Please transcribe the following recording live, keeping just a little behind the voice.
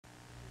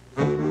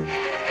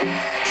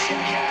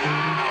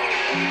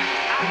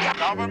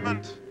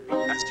government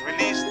has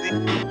released the...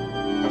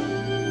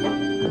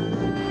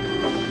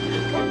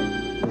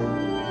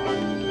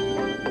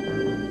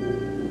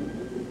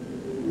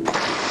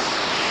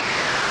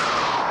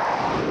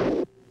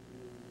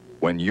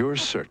 When you're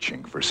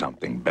searching for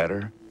something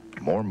better,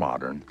 more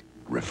modern,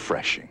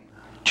 refreshing,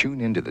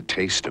 tune into the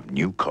taste of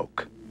New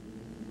Coke.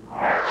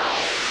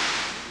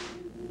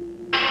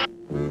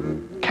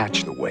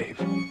 Catch the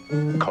wave.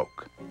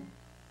 Coke.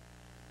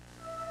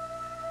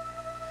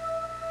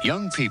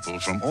 Young people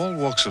from all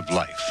walks of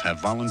life have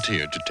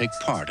volunteered to take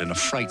part in a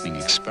frightening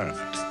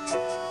experiment.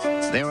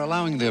 They are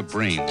allowing their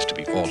brains to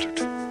be altered.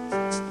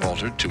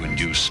 Altered to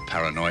induce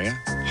paranoia,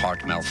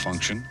 heart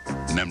malfunction,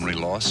 memory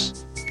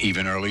loss,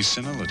 even early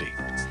senility.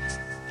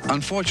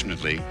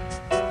 Unfortunately,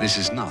 this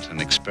is not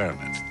an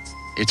experiment.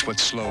 It's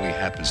what slowly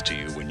happens to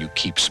you when you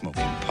keep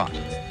smoking pot.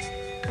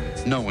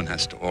 No one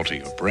has to alter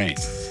your brain.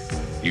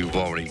 You've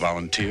already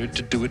volunteered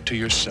to do it to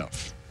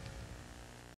yourself.